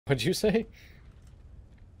What'd you say?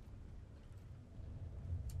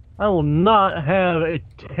 I will not have a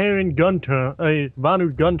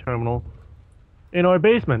Vanu gun terminal in our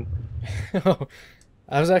basement. Oh,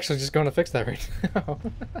 I was actually just going to fix that right now.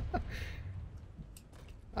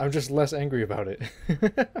 I'm just less angry about it.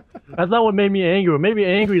 That's not what made me angry. What made me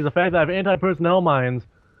angry is the fact that I have anti-personnel mines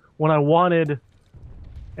when I wanted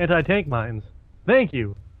anti-tank mines. Thank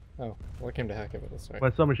you. Oh, well, I came to hack it, but that's right.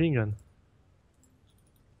 My submachine gun.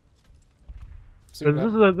 This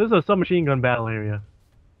is a submachine gun battle area.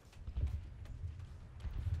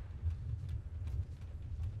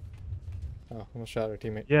 Oh, almost shot our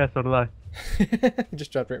teammate. Yeah, so did I. He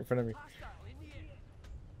just dropped right in front of me.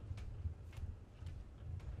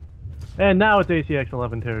 And now it's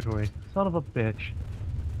ACX-11 territory. Son of a bitch.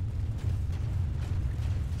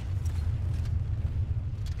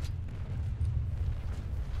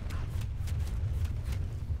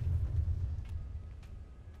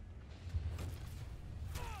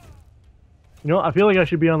 You know, I feel like I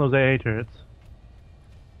should be on those AA turrets.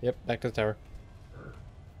 Yep, back to the tower.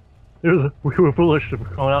 We were foolish for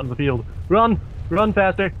going out in the field. Run! Run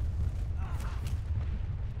faster!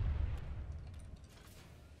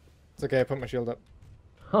 It's okay, I put my shield up.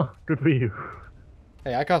 Huh, good for you.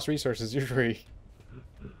 Hey, I cost resources, you're free.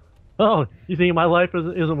 Oh, you think my life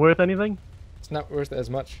isn't worth anything? It's not worth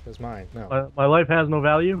as much as mine, no. My life has no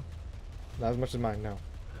value? Not as much as mine, no.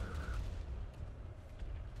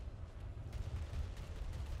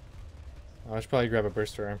 I should probably grab a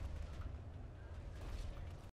burster arm.